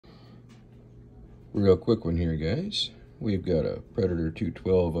Real quick one here, guys. We've got a Predator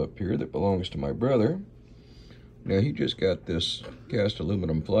 212 up here that belongs to my brother. Now, he just got this cast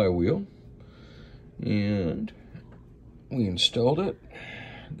aluminum flywheel, and we installed it,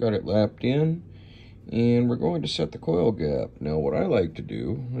 got it lapped in, and we're going to set the coil gap. Now, what I like to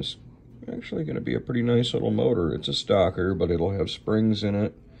do is actually going to be a pretty nice little motor. It's a stocker, but it'll have springs in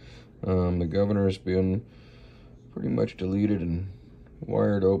it. The governor's been pretty much deleted and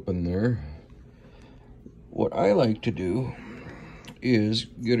wired open there. What I like to do is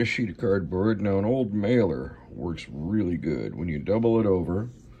get a sheet of cardboard. Now, an old mailer works really good. When you double it over,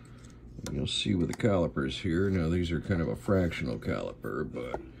 you'll see with the calipers here. Now, these are kind of a fractional caliper,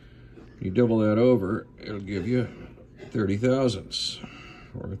 but you double that over, it'll give you 30 thousandths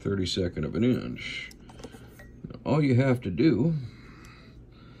or a 32nd of an inch. Now, all you have to do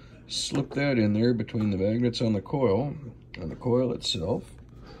is slip that in there between the magnets on the coil and the coil itself.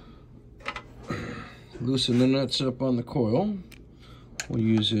 Loosen the nuts up on the coil. We'll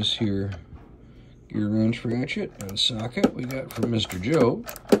use this here gear wrench ratchet and socket we got from Mr. Joe.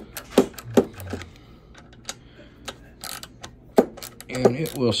 And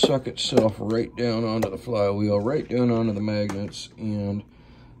it will suck itself right down onto the flywheel, right down onto the magnets, and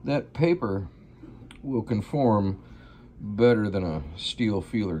that paper will conform better than a steel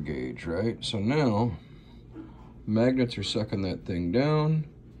feeler gauge, right? So now, magnets are sucking that thing down.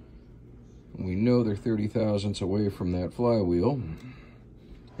 We know they're 30 thousandths away from that flywheel.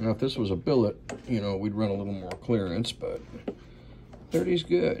 Now, if this was a billet, you know, we'd run a little more clearance, but 30's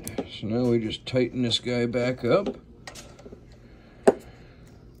good. So now we just tighten this guy back up.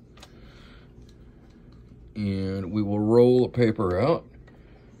 And we will roll the paper out,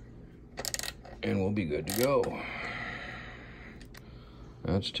 and we'll be good to go.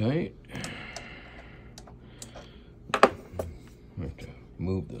 That's tight. I have to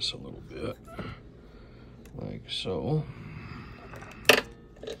move this a little bit, like so.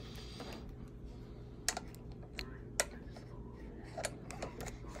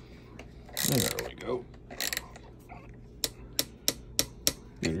 There we go.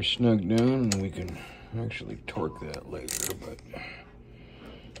 Get her snug down, and we can actually torque that later, but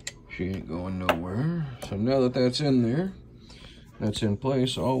she ain't going nowhere. So now that that's in there, that's in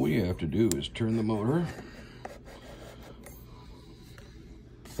place, all we have to do is turn the motor.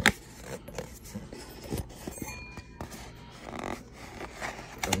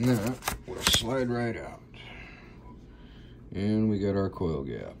 And that will slide right out. And we got our coil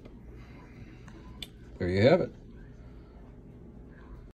gap. There you have it.